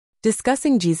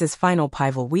discussing Jesus' final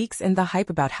pivotal weeks and the hype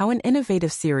about how an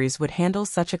innovative series would handle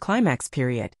such a climax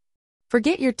period.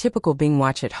 Forget your typical binge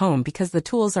watch at home because the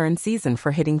tools are in season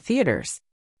for hitting theaters.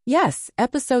 Yes,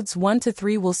 episodes 1 to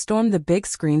 3 will storm the big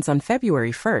screens on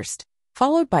February 1st,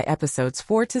 followed by episodes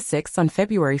 4 to 6 on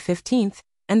February 15th,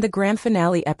 and the grand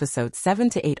finale episodes 7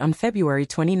 to 8 on February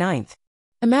 29th.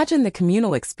 Imagine the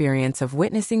communal experience of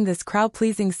witnessing this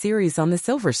crowd-pleasing series on the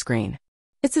silver screen.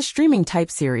 It's a streaming-type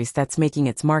series that's making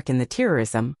its mark in the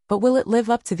terrorism, but will it live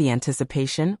up to the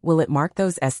anticipation? Will it mark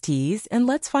those STEs? And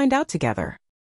let's find out together.